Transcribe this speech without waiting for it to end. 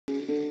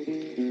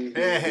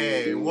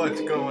Hey, what's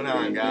going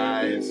on,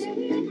 guys?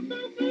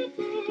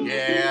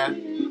 Yeah,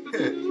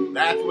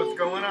 that's what's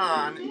going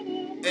on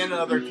in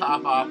other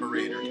top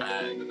operator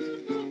tags.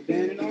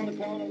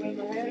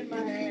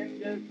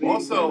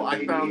 Also,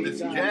 I found this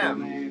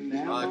gem.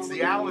 It's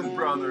the Allen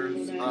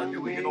Brothers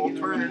doing an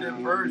alternative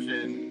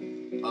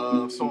version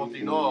of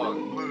Salty Dog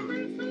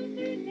Blues.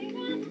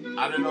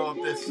 I don't know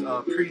if this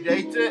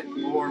predates it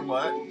or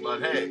what,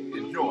 but hey,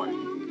 enjoy.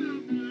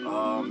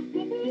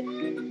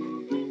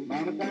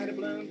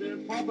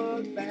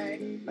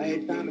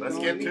 Let's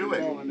get to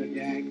it.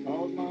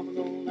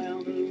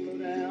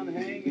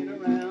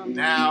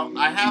 Now,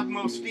 I have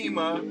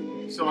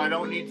Mostima, so I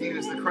don't need to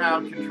use the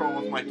crowd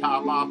control with my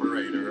top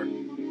operator.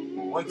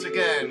 Once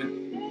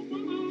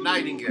again,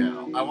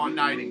 Nightingale. I want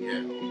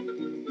Nightingale.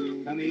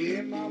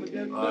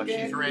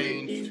 She's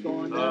ranged.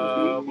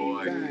 Oh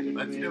boy.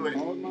 Let's do it.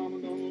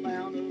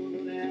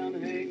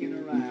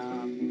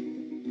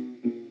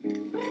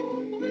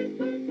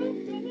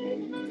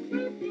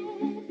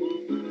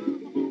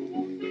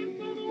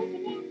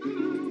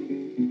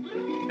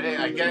 Hey,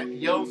 I get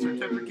yell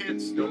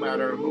certificates no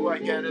matter who I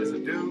get as a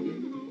dude.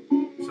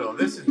 So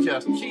this is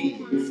just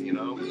cheese, you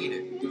know, eat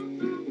it.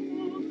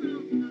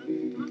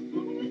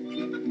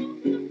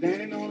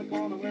 Standing on the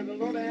corner with a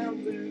low down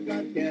blue,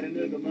 got cat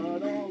into the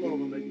mud all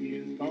over the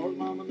queue. Cause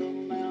mama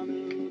don't allow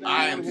no.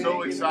 I am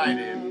so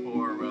excited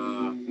for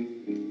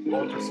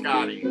Walter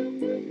Scotty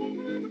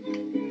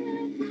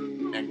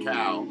and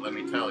Cal, let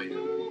me tell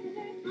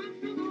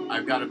you.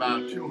 I've got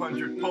about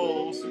 200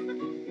 polls.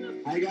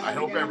 I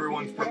hope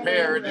everyone's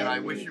prepared, and I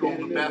wish you all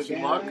the best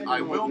luck.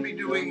 I will be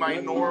doing my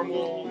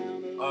normal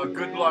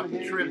good luck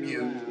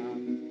tribute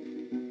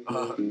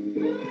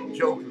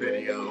joke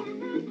video,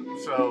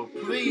 so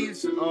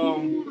please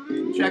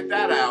check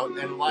that out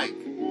and like.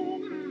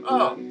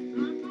 Oh,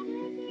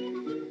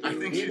 I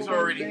think she's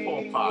already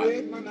full pot.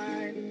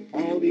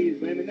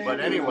 But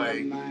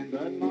anyway,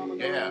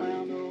 yeah,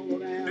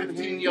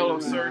 15 yellow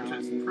search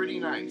is pretty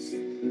nice.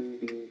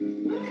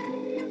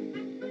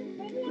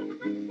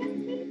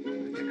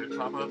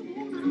 Pop up.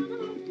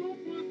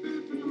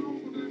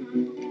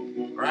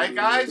 Alright,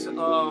 guys, I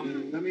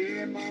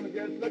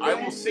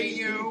will see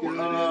you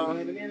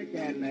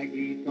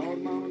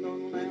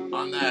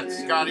on that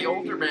Scotty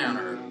Older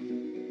banner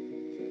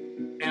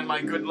and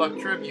my good luck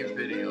tribute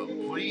video.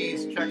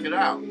 Please check it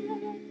out.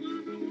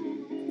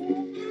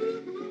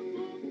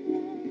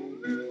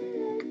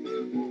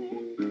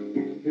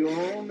 Two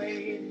old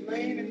maids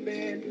laying in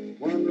bed,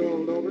 one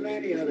rolled over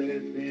and the other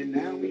said,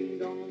 now we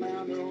don't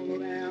allow no low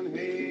down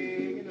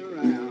hanging